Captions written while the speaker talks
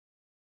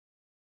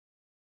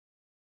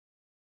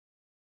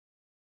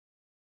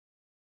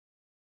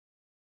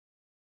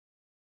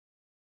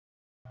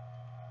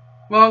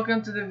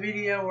Welcome to the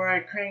video where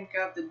I crank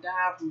up the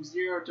dial from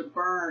 0 to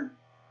burn.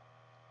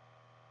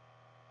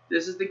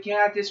 This is the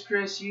Cactus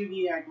Chris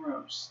yu-giac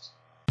roast.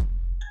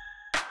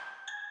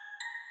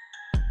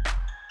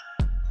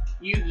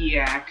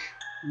 Yu-giac,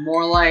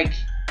 more like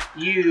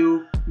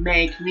you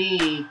make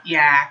me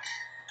yak.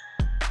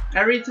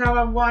 Every time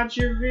I watch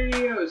your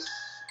videos,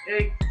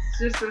 it's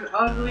just an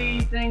ugly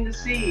thing to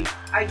see.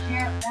 I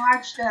can't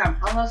watch them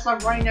unless I'm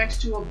right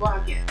next to a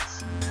bucket.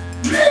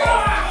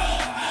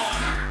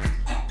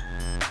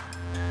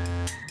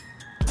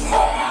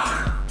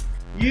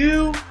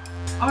 You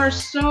are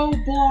so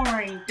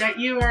boring that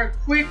you are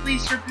quickly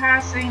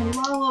surpassing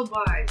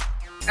lullabies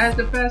as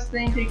the best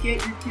thing to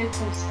get your kids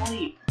some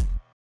sleep.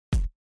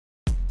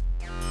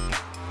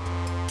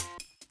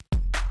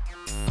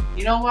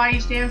 You know why you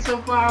stand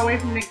so far away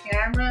from the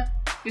camera?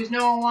 Because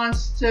no one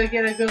wants to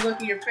get a good look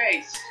at your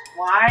face.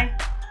 Why?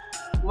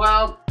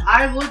 Well,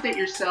 I've looked at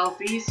your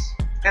selfies,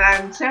 and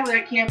I'm sadly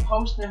I can't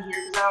post them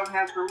here because I don't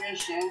have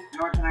permission,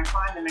 nor can I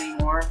find them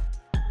anymore.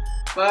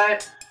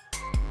 But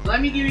let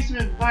me give you some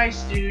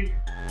advice, dude.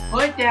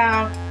 Put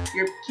down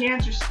your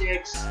cancer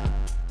sticks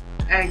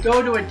and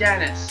go to a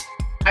dentist.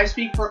 I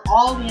speak for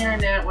all the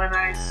internet when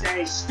I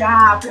say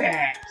stop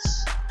it.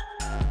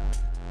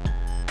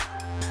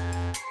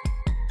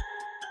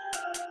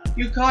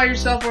 You call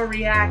yourself a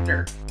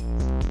reactor.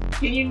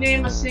 Can you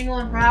name a single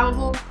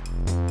improbable?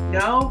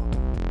 No?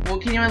 Well,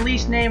 can you at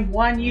least name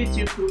one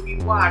YouTube poop you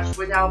watched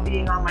without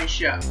being on my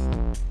show?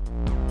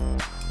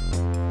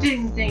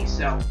 Didn't think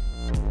so.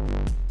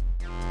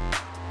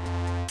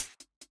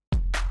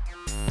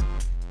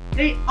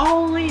 The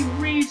only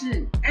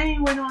reason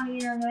anyone on the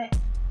internet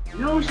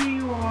knows who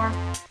you are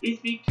is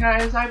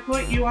because I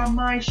put you on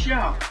my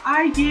show.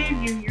 I gave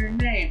you your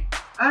name.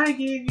 I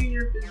gave you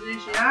your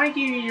position. I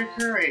gave you your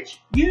courage.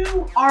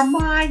 You are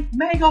my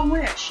mega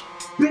wish,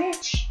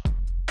 bitch!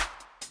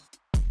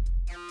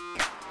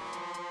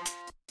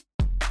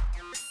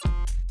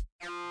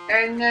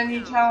 And then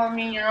you telling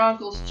me your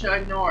uncle's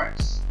Chuck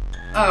Norris.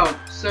 Oh,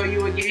 so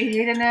you a gay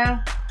hater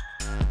now?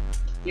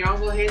 Your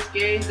uncle hates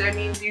gays, that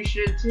means you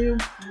should too?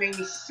 You make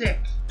me sick.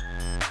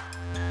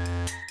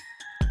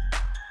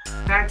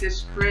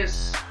 Cactus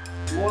Chris,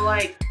 more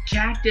like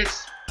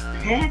Cactus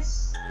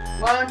Piss?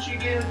 Why don't you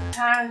give the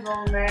time,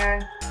 old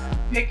man?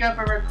 Pick up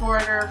a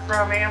recorder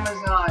from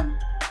Amazon.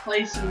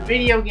 Play some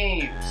video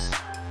games.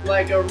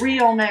 Like a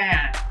real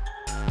man.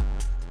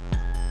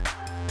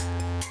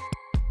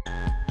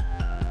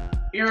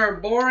 You're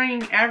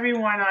boring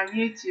everyone on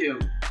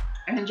YouTube.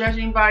 And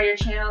judging by your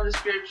channel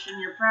description,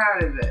 you're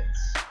proud of it.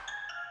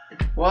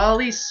 Well, at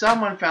least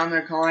someone found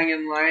their calling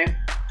in life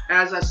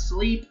as a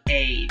sleep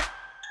aid.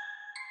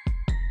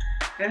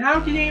 And how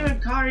can you even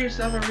call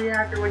yourself a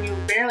reactor when you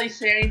barely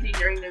say anything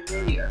during the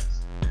videos?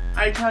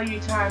 I tell you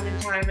time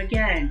and time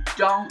again,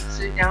 don't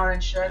sit down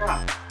and shut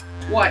up.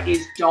 What,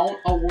 is don't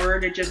a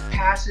word that just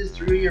passes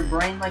through your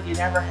brain like it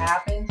never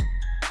happened?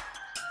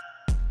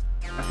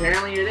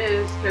 Apparently it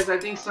is, because I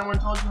think someone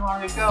told you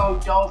long ago,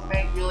 don't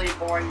make really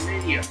boring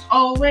videos.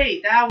 Oh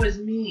wait, that was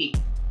me.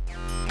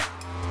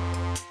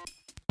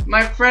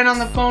 My friend on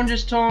the phone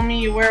just told me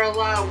you wear a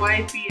lot of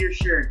wife beater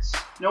shirts.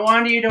 No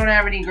wonder you don't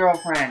have any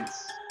girlfriends.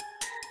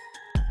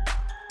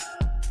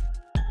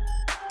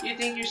 You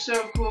think you're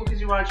so cool because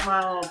you watch My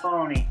Little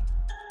Pony.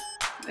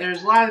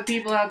 There's a lot of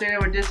people out there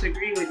that would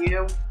disagree with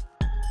you.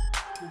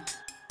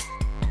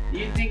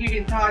 You think you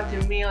can talk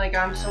to me like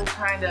I'm some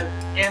kind of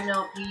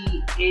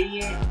MLP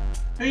idiot?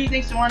 Who do you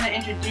think's the one to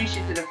introduce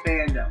you to the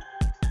fandom?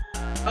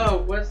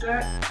 Oh, what's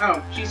that?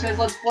 Oh, she says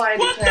let's fly to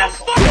the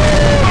castle.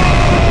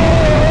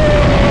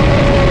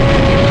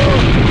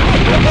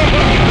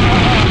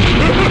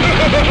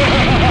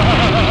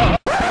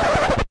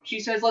 She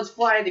says let's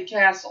fly to the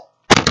castle.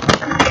 I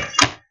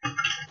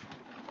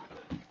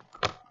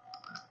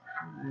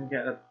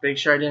gotta make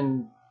sure I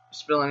didn't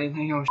spill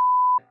anything. Oh, shit.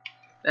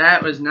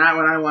 That was not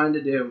what I wanted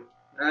to do.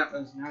 That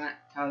was not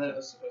how that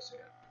was supposed to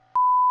go.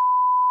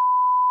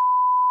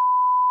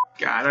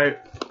 God,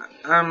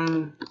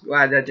 I'm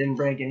glad that didn't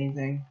break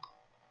anything.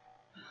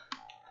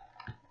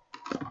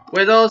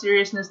 With all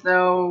seriousness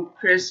though,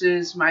 Chris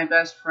is my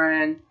best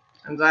friend.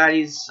 I'm glad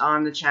he's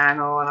on the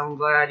channel, and I'm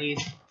glad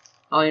he's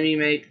helping me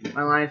make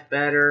my life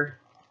better.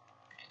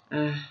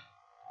 And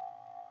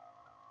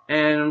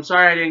I'm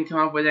sorry I didn't come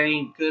up with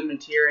any good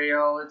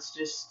material. It's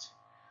just,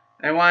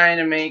 I wanted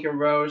to make a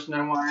roast, and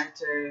I wanted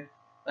to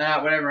let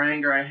out whatever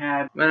anger I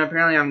had. But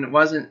apparently I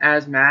wasn't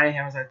as mad at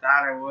him as I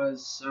thought I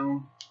was,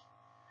 so.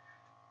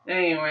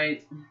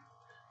 Anyway,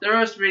 the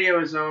roast video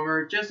is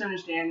over. Just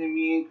understand that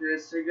me and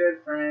Chris are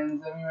good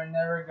friends, and we would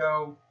never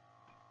go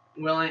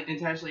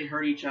intentionally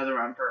hurt each other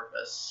on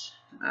purpose.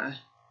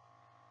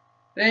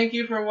 Thank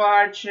you for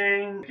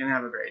watching, and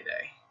have a great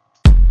day.